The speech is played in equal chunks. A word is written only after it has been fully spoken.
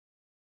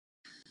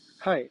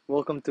Hi,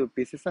 welcome to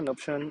Peace is an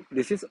Option.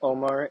 This is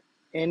Omar,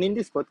 and in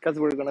this podcast,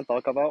 we're going to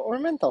talk about our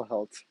mental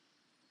health.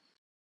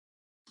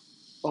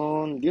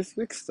 On this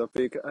week's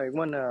topic, I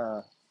want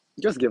to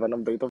just give an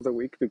update of the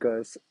week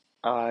because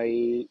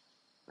I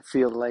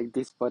feel like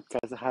this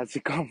podcast has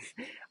become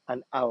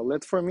an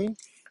outlet for me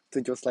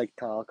to just like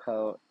talk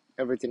how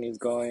everything is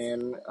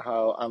going,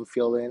 how I'm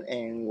feeling,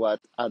 and what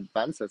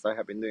advances I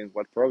have been doing,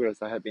 what progress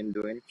I have been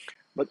doing,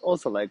 but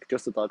also like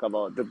just to talk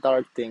about the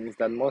dark things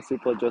that most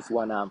people just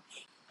want to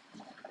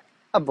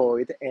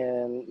avoid,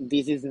 and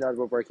this is not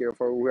what we're here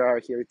for. We are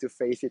here to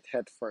face it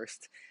head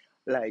first.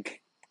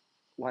 Like,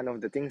 one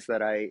of the things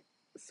that I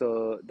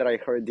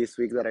heard this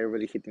week that I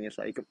really hit me is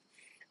like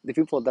the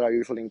people that are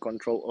usually in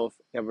control of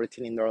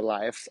everything in their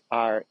lives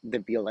are the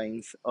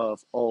villains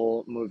of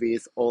all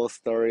movies, all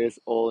stories,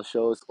 all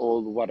shows,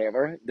 all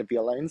whatever, the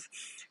villains.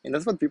 And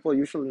that's what people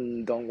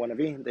usually don't want to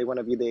be. They want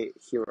to be the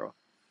hero.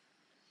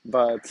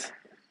 But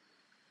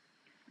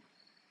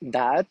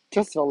that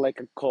just felt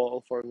like a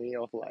call for me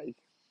of like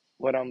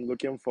what I'm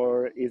looking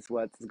for is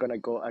what's gonna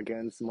go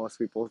against most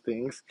people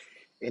things.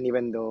 And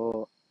even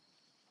though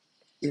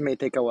it may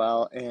take a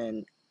while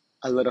and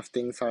a lot of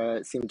things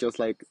are seem just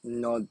like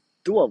not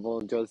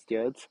doable just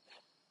yet,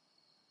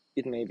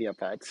 it may be a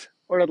patch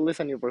or at least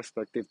a new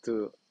perspective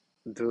to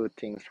do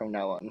things from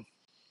now on.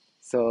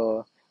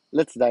 So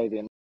let's dive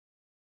in.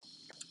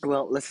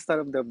 Well, let's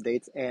start with the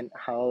updates and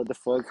how the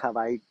fuck have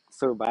I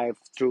survived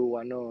through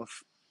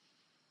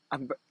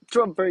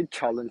through a very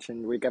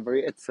challenging week, a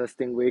very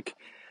exhausting week.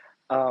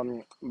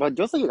 But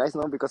just so you guys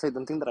know, because I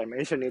don't think that I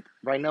mentioned it,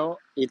 right now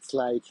it's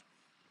like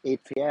 8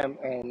 p.m.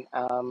 and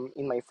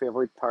in my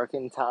favorite park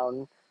in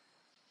town,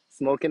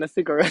 smoking a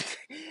cigarette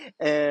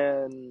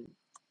and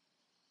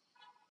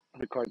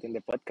recording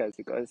the podcast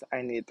because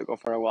I need to go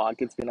for a walk.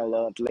 It's been a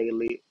lot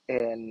lately,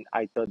 and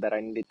I thought that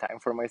I needed time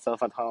for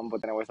myself at home,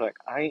 but then I was like,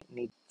 I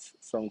need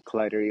some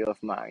clarity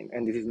of mind,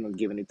 and this is not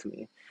giving it to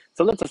me.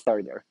 So let's just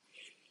start there.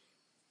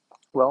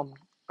 Well,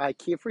 I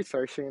keep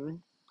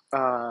researching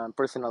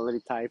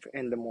personality type,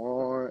 and the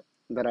more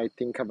that I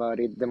think about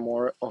it, the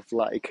more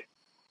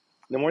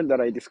that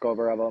I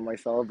discover about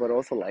myself, but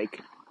also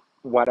like,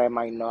 what am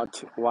I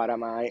not? What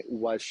am I?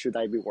 What should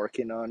I be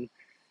working on?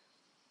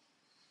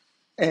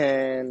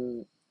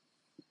 And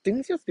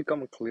things just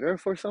become clearer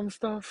for some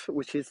stuff,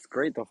 which is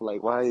great. Of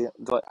like, why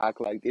do I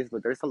act like this?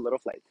 But there's a lot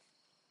of like,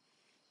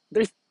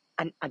 there's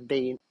an a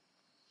day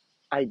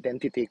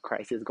identity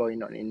crisis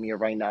going on in me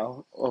right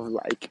now. Of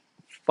like,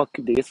 fuck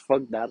this,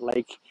 fuck that.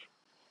 Like,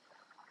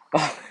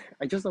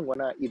 I just don't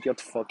wanna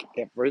idiot fuck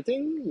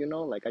everything, you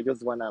know? Like I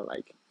just wanna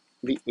like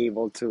be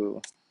able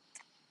to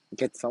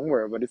get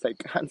somewhere, but it's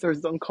like answers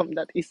don't come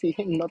that easy.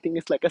 Nothing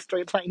is like a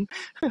straight line,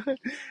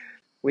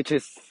 which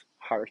is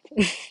hard.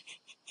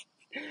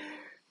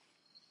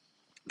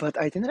 But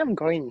I think that I'm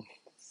going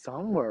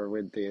somewhere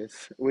with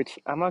this, which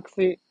I'm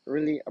actually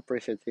really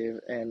appreciative.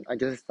 And I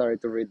just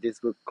started to read this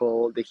book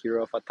called The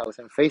Hero of a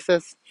Thousand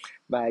Faces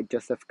by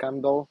Joseph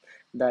Campbell.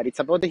 That it's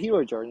about the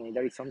hero journey.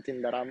 That is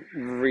something that I'm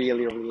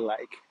really, really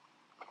like.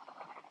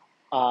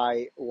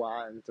 I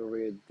want to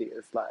read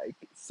this like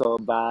so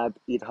bad.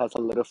 It has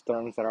a lot of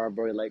terms that are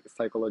very like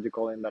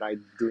psychological and that I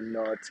do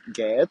not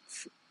get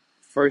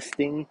first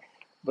thing,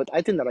 but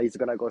I think that it's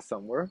gonna go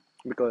somewhere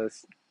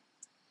because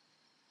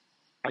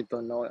I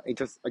don't know. I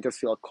just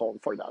feel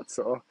called for that.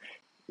 So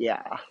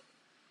yeah,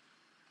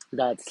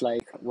 that's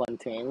like one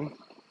thing.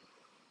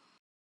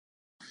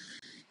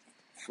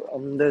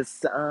 From the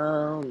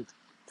sound,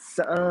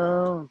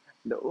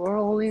 the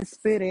world is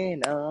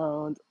spitting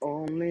out.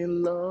 Only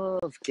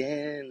love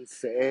can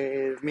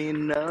save me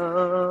now.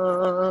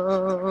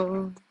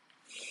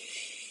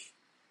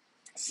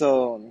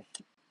 So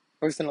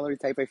personality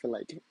type, I feel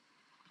like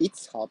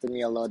it's helping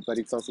me a lot, but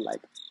it's also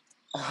like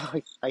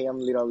I am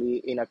literally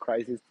in a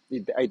crisis,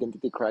 with the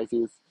identity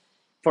crisis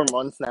for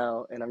months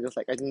now, and I'm just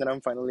like I think that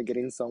I'm finally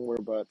getting somewhere.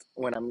 But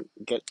when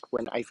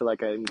I feel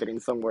like I'm getting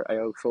somewhere,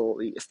 I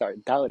actually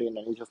start doubting,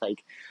 and it's just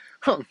like,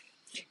 huh,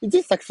 is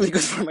this actually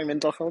good for my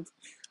mental health?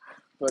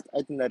 But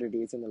I think that it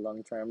is in the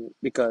long term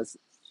because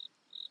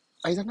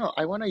I don't know.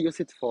 I want to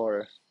use it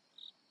for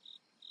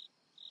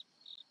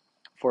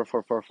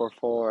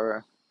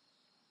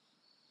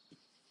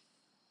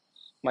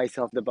my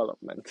self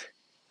development,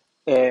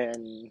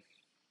 and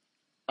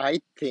I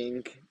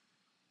think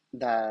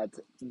that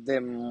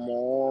the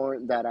more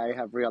that I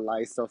have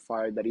realized so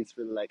far that it's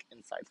really like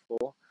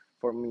insightful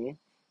for me,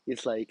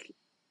 it's like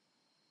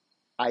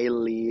I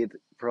lead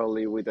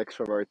probably with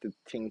extroverted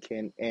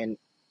thinking and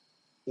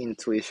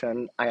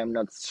intuition. I am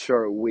not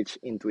sure which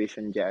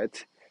intuition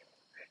yet.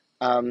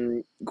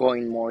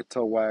 Going more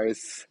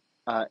towards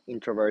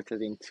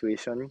introverted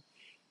intuition,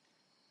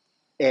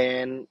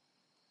 and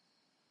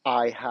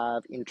I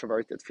have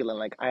introverted feeling.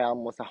 Like I am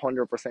almost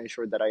 100%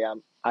 sure that I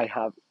am. I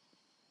have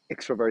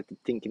extroverted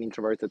thinking,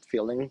 introverted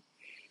feeling,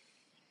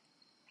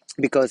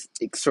 because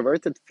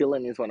extroverted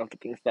feeling is one of the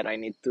things that I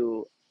need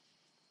to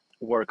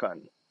work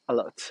on a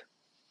lot.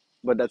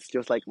 But that's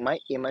just like my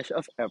image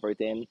of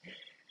everything.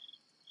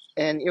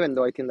 And even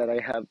though I think that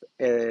I have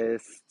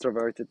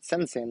extroverted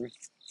sensing,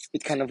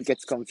 it kind of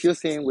gets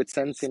confusing with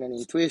sensing and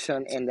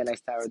intuition, and then I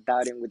start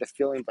doubting with the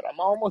feeling. But I'm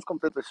almost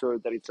completely sure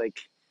that it's like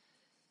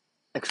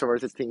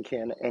extroverted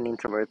thinking and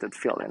introverted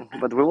feeling.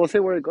 But we will see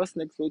where it goes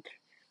next week.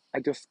 I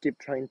just keep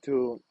trying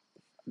to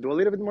do a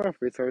little bit more of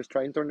research,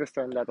 trying to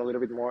understand that a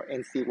little bit more,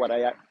 and see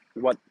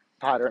what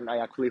pattern I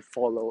actually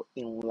follow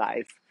in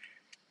life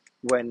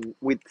when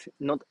with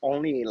not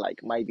only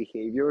like my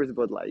behaviors,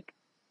 but like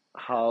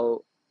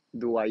how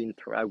do I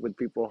interact with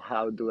people,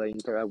 how do I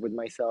interact with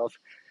myself,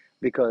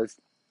 because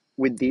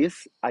with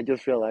this I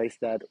just realized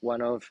that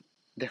one of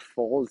the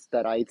faults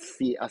that I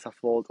see as a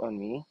fault on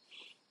me,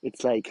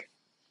 it's like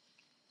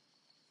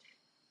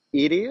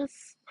it is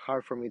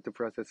hard for me to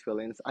process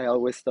feelings. I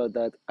always thought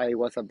that I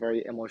was a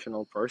very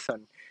emotional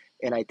person,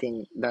 and I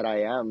think that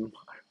I am,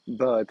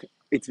 but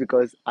it's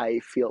because I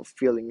feel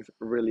feelings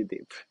really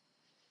deep.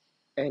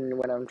 And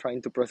when I'm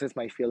trying to process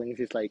my feelings,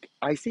 it's like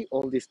I see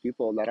all these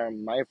people that are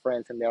my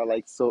friends, and they are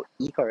like so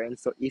eager and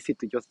so easy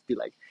to just be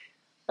like,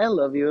 I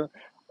love you.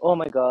 Oh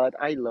my God,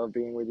 I love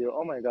being with you.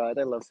 Oh my God,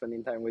 I love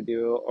spending time with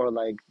you. Or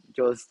like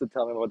just to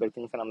tell me about their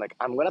things. And I'm like,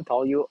 I'm gonna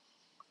tell you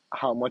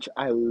how much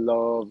I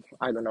love,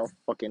 I don't know,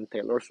 fucking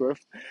Taylor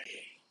Swift.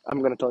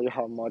 I'm gonna tell you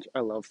how much I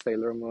love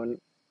Sailor Moon.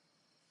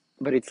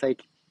 But it's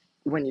like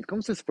when it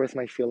comes to express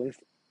my feelings,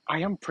 I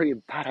am pretty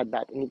bad at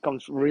that, and it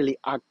comes really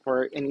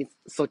awkward, and it's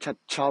such a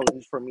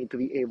challenge for me to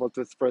be able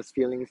to express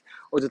feelings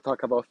or to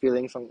talk about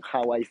feelings on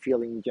how I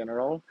feel in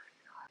general.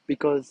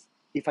 Because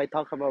if I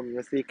talk about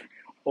music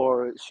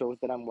or shows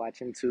that I'm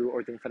watching too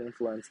or things that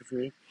influences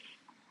me,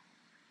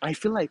 I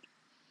feel like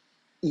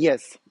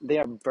yes, they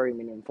are very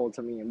meaningful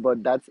to me,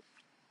 but that's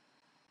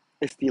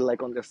still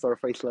like on the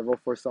surface level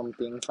for some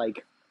things.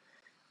 Like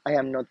I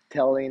am not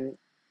telling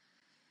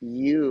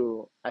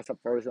you as a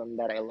person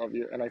that I love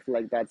you. And I feel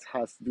like that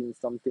has been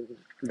something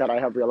that I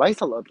have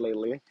realized a lot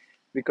lately.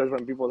 Because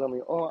when people tell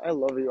me, oh, I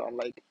love you, I'm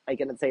like, I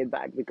cannot say it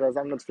back because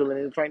I'm not feeling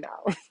it right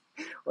now.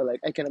 Or like,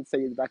 I cannot say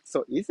it back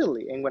so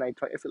easily. And when I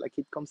try, I feel like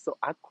it comes so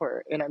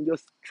awkward. And I'm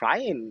just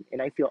trying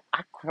and I feel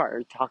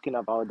awkward talking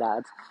about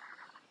that.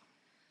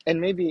 And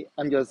maybe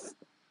I'm just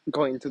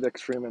going to the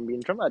extreme and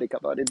being dramatic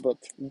about it, but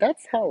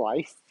that's how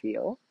I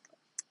feel.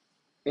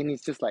 And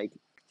it's just like,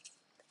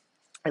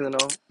 I don't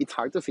know, it's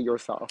hard to see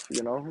yourself,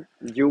 you know?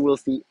 You will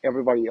see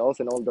everybody else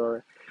and all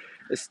their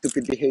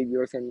stupid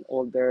behaviors and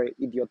all their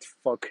idiot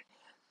fuck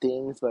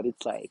things, but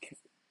it's like,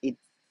 it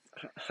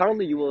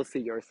hardly you will see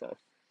yourself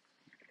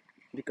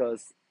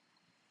because,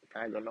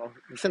 I don't know,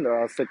 isn't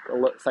there a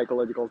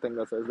psychological thing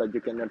that says that you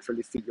cannot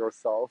really see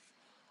yourself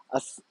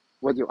as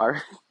what you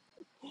are,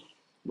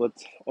 but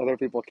other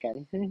people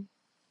can?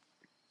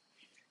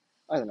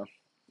 I don't know,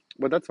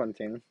 but that's one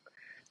thing.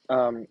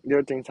 There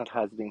are things that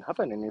has been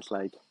happening is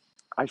like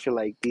I feel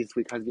like this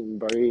week has been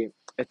very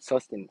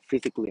exhausting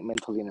physically,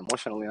 mentally, and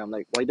emotionally. And I'm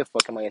like, why the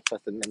fuck am I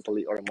exhausted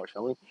mentally or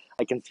emotionally?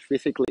 I can see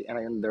physically and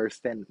I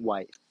understand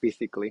why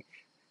physically.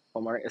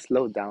 Omar,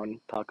 slow down,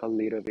 talk a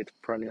little bit,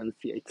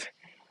 pronunciate,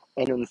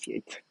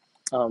 enunciate.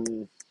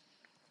 Um,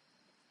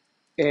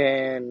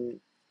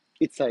 and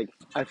it's like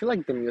I feel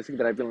like the music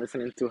that I've been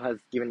listening to has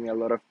given me a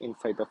lot of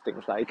insight of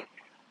things like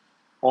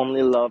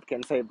only Love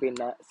Can Save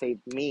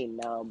Me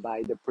Now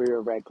by the Pretty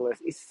Reckless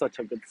is such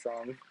a good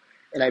song.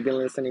 And I've been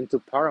listening to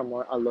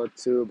Paramore a lot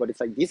too, but it's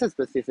like this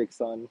specific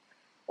song.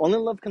 Only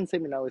Love Can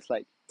Save Me Now is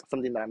like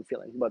something that I'm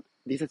feeling, but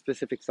this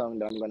specific song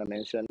that I'm gonna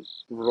mention,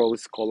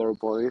 Rose Color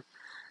Boy,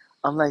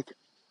 I'm like,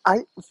 I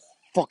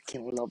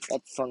fucking love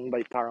that song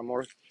by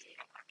Paramore.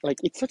 Like,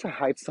 it's such a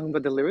hype song,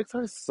 but the lyrics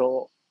are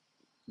so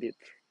deep.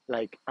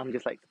 Like, I'm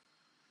just like,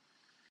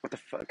 what the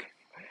fuck?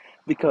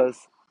 Because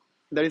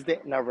there is the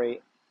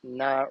narrator.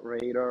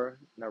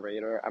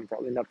 I'm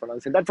probably not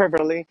pronouncing that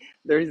properly.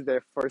 There is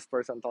the first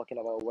person talking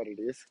about what it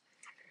is,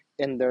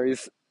 and there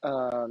is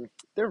the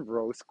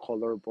rose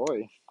color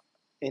boy,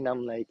 and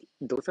I'm like,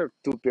 those are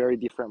two very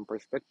different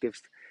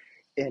perspectives,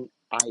 and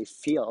I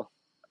feel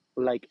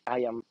like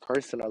I am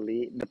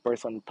personally the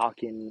person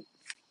talking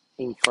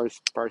in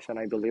first person.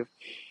 I believe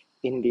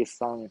in this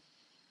song,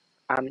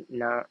 I'm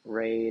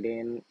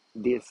narrating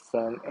this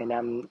song, and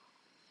I'm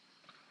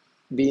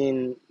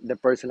being the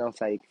person of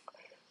like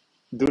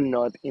do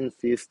not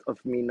insist of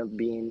me not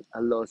being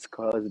a lost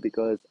cause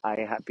because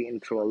I have been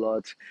through a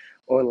lot,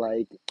 or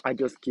like I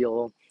just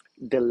kill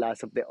the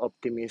last of the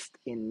optimist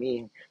in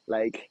me.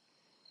 Like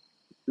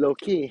low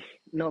key,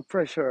 no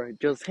pressure,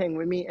 just hang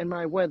with me and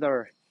my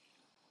weather.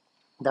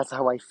 That's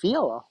how I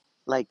feel.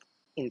 Like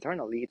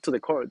internally to the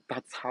core,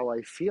 that's how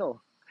I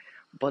feel.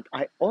 But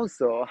I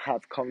also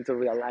have come to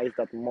realize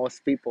that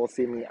most people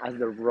see me as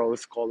the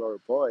rose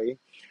colored boy,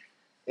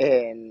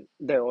 and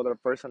the other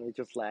person is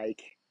just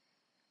like,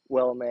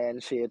 well, man,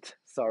 shit,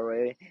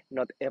 sorry.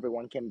 Not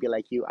everyone can be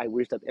like you. I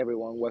wish that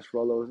everyone was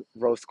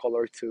rose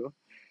colored too.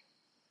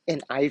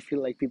 And I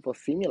feel like people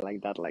see me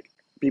like that. Like,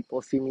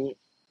 people see me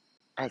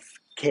as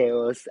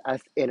chaos,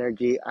 as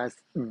energy, as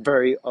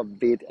very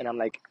upbeat. And I'm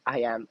like,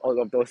 I am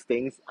all of those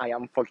things. I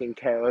am fucking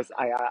chaos.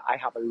 I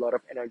have a lot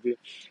of energy.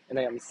 And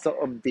I am so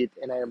upbeat.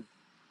 And I am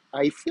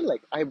I feel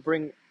like I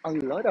bring a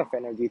lot of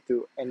energy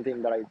to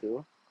anything that I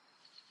do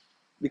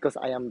because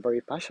I am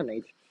very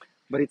passionate.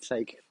 But it's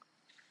like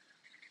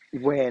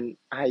when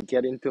I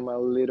get into my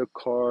little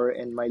car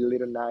and my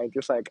little night,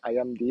 just like I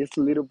am this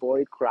little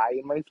boy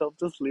crying myself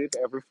to sleep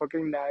every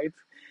fucking night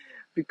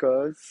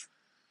because,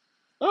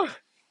 oh,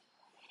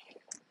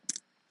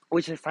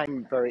 which I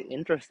find very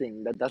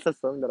interesting. That's a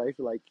song that I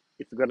feel like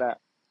it's gonna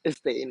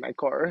stay in my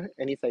car,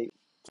 and it's like,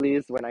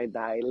 please, when I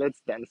die,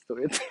 let's dance to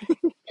it.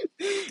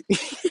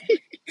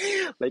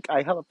 Like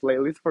I have a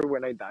playlist for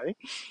when I die,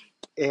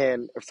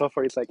 and so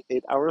far it's like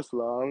 8 hours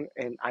long,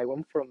 and I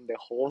went from the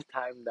whole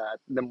time that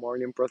the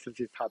mourning process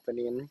is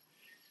happening,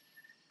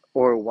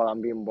 or while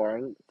I'm being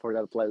born, for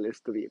that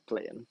playlist to be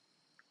playing.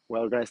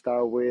 We're gonna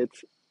start with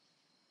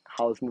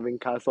House Moving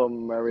Castle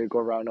Merry Go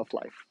Round of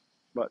Life,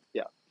 but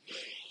yeah.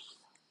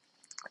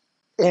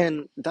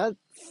 And that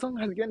song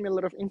has given me a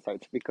lot of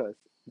insights because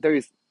there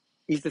is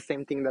it's the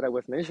same thing that I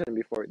was mentioning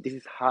before. This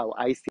is how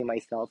I see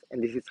myself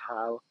and this is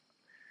how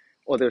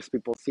others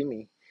people see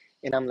me.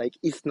 And I'm like,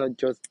 it's not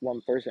just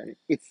one person,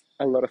 it's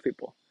a lot of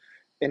people.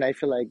 And I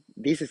feel like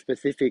this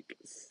specific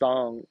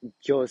song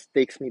just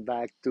takes me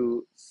back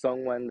to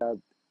someone that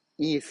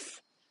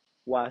is,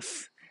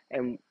 was,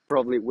 and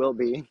probably will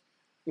be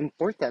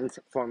important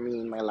for me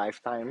in my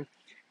lifetime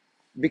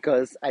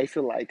because I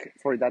feel like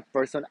for that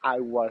person, I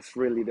was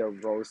really the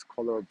rose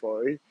color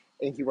boy,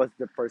 and he was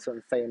the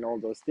person saying all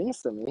those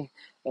things to me.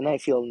 And I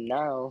feel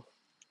now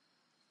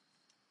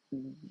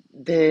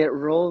the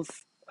roles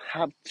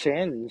have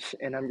changed,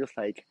 and I'm just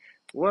like,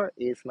 where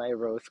is my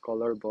rose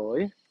color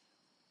boy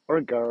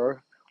or girl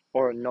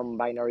or non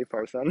binary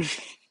person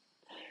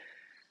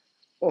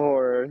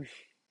or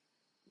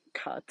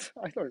cat?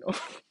 I don't know.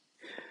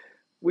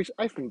 Which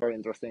I find very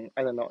interesting.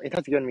 I don't know. It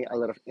has given me a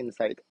lot of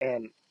insight.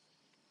 And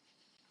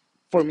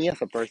for me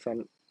as a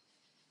person,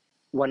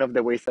 one of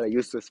the ways that I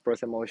used to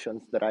express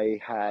emotions that I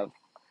have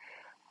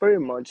very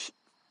much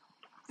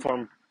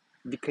form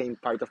became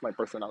part of my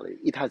personality.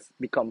 It has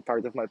become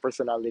part of my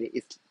personality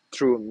is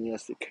through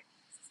music.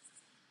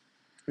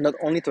 Not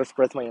only to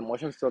express my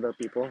emotions to other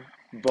people,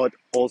 but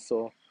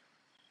also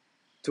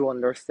to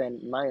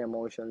understand my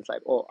emotions.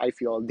 Like, oh, I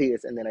feel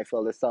this, and then I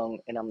feel the song,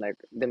 and I'm like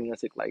the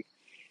music. Like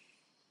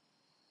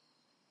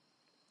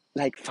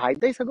 5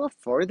 days ago,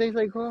 4 days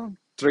ago,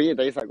 3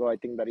 days ago. I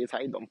think that is.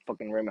 I don't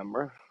fucking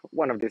remember.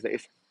 One of these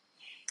days.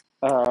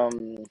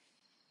 Um,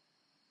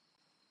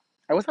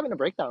 I was having a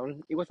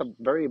breakdown. It was a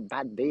very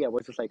bad day. I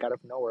was just like out of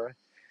nowhere.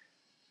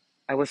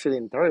 I was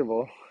feeling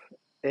terrible,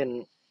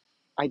 and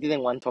I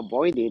didn't want to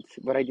avoid it,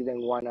 but I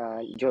didn't want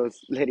to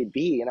just let it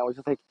be. And I was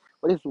just like,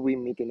 what if we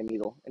meet in the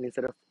middle? And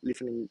instead of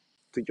listening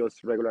to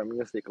just regular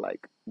music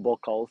like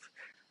vocals,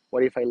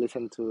 what if I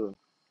listen to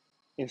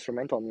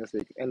instrumental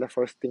music? And the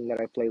first thing that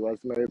I played was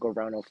Merry Go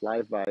Round of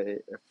Life by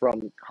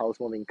from House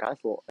Moving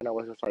Castle. And I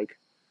was just like,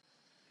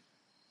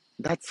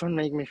 that song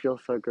made me feel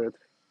so good.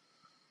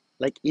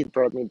 Like it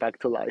brought me back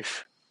to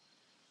life.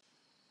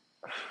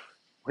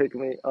 Wake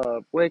me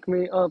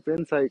up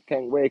inside,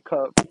 can't wake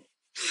up.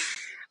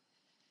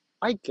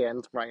 I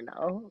can't right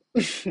now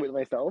with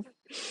myself,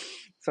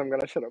 so I'm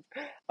gonna shut up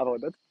about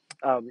that.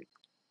 Um,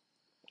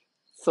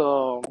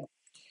 so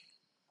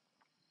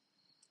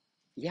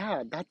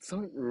yeah, that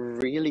song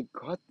really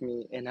got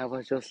me, and I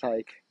was just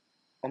like,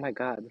 oh my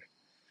god.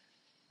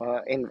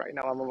 And right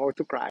now I'm about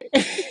to cry.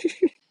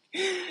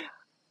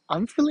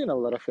 I'm feeling a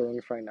lot of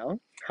feelings right now.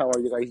 How are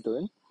you guys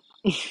doing?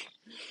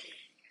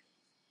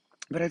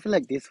 But I feel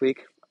like this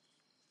week,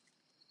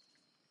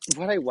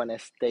 what I wanna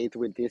state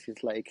with this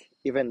is like,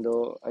 even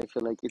though I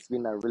feel like it's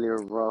been a really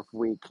rough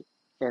week,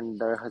 and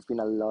there has been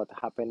a lot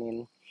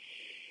happening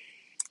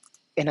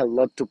and a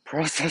lot to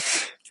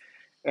process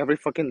every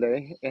fucking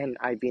day, and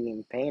I've been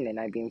in pain and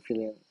I've been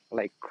feeling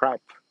like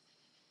crap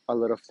a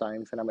lot of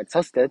times, and I'm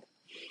exhausted.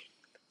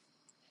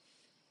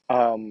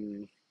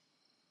 um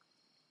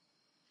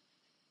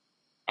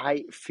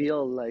I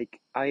feel like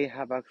I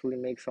have actually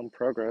made some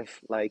progress.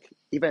 Like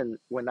even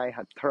when I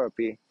had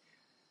therapy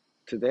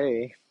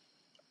today,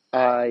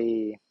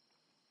 I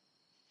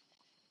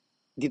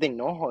didn't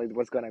know how it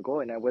was gonna go,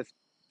 and I was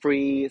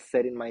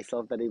pre-setting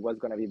myself that it was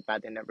gonna be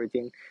bad and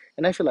everything,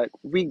 and I feel like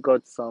we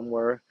got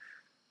somewhere,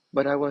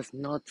 but I was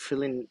not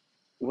feeling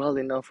well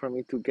enough for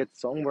me to get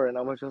somewhere, and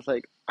I was just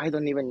like, I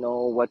don't even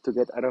know what to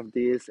get out of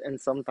this, and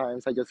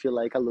sometimes I just feel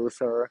like a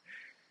loser.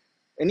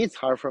 And it's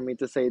hard for me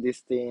to say these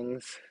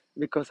things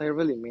because I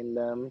really mean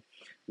them.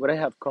 But I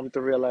have come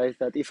to realize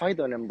that if I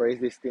don't embrace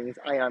these things,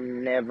 I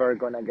am never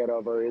gonna get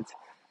over it.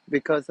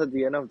 Because at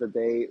the end of the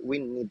day, we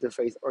need to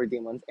face our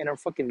demons, and our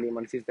fucking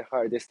demons is the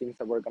hardest things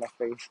that we're gonna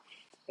face.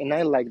 And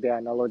I like the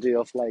analogy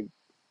of like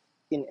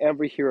in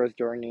every hero's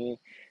journey,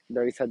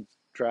 there is a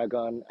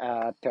dragon,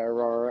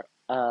 terror,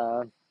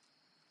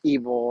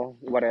 evil,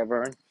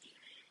 whatever,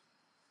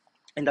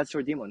 and that's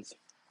your demons.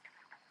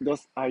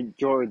 Those are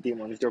your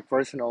demons, your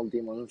personal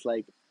demons.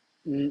 Like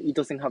it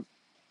doesn't have,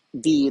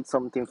 be it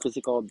something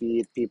physical, be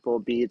it people,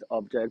 be it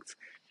objects,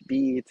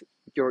 be it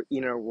your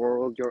inner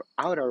world, your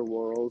outer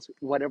world,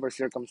 whatever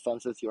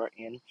circumstances you are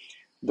in,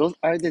 those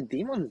are the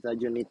demons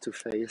that you need to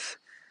face.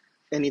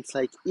 And it's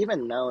like,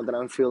 even now that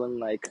I'm feeling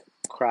like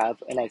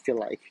crap, and I feel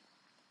like,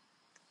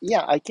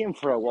 yeah, I came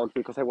for a walk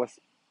because I was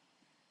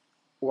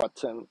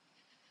watching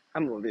a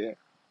movie,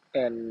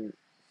 and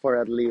for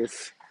at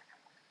least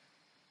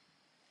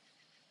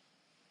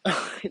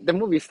the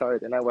movie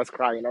started and I was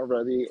crying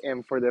already,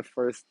 and for the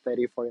first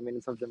 30, 40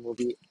 minutes of the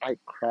movie I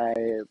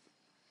cried,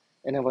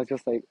 and I was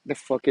just like, the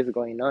fuck is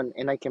going on?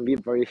 And I can be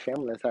very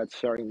shameless at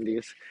sharing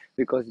this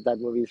because that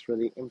movie is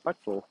really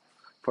impactful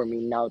for me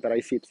now that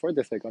I see it for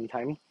the second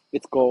time.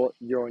 It's called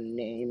Your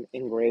Name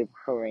Engraved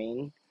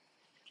Rain.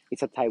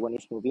 It's a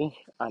Taiwanese movie,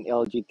 an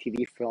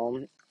LGTB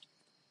film.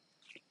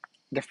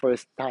 The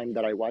first time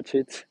that I watched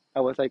it, I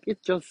was like,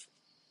 it's just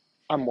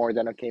a more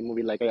than okay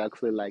movie. Like, I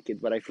actually like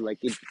it, but I feel like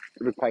it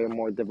required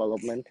more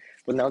development.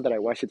 But now that I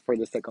watch it for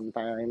the second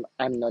time,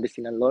 I'm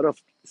noticing a lot of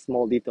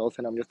small details,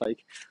 and I'm just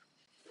like,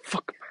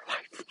 fuck my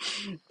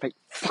life, like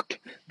fuck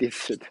this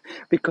shit,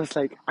 because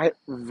like I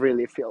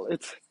really feel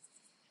it,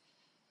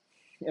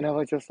 and I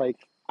was just like,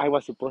 I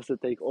was supposed to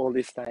take all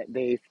this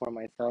day for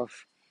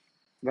myself,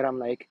 but I'm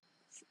like,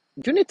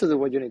 you need to do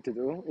what you need to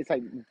do. It's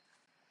like,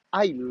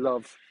 I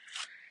love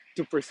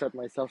to present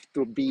myself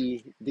to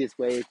be this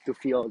way, to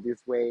feel this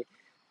way,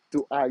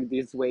 to act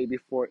this way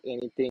before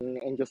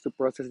anything, and just to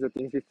process the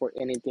things before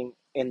anything.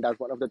 And that's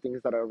one of the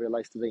things that I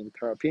realized today in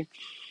therapy.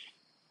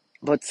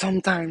 But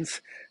sometimes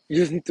you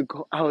just need to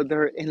go out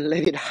there and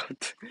let it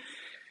out.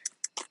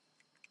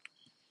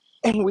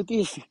 And with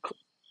this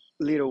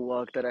little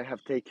walk that I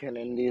have taken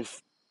in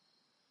this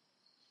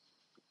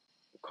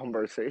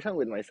conversation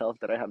with myself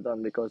that I have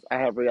done, because I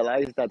have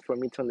realized that for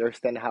me to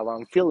understand how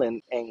I'm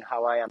feeling and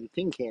how I am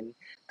thinking,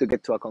 to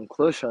get to a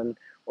conclusion,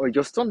 or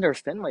just to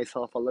understand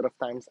myself, a lot of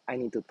times I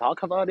need to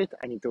talk about it,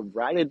 I need to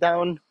write it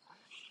down,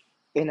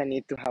 and I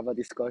need to have a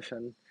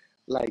discussion.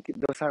 Like,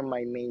 those are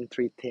my main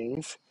three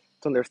things.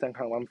 To understand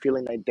how I'm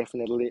feeling, I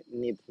definitely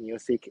need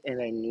music, and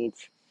I need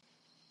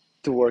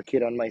to work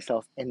it on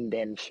myself and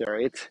then share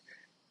it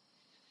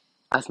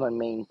as my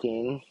main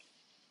thing.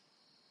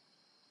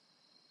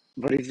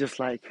 But it's just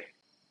like,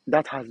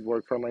 that has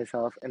worked for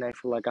myself, and I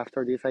feel like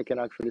after this I can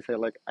actually say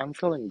like, I'm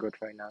feeling good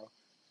right now,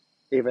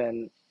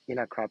 even in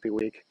a crappy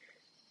week.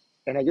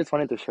 And I just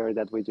wanted to share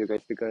that with you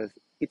guys because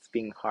it's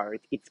been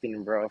hard, it's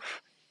been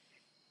rough,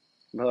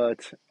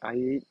 but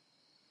I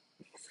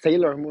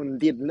Sailor Moon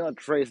did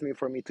not raise me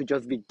for me to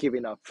just be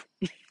giving up.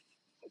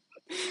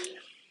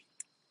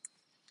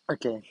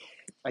 Okay,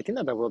 I think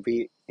that will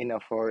be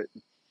enough for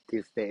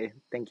this day.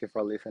 Thank you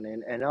for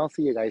listening, and I'll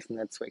see you guys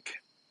next week.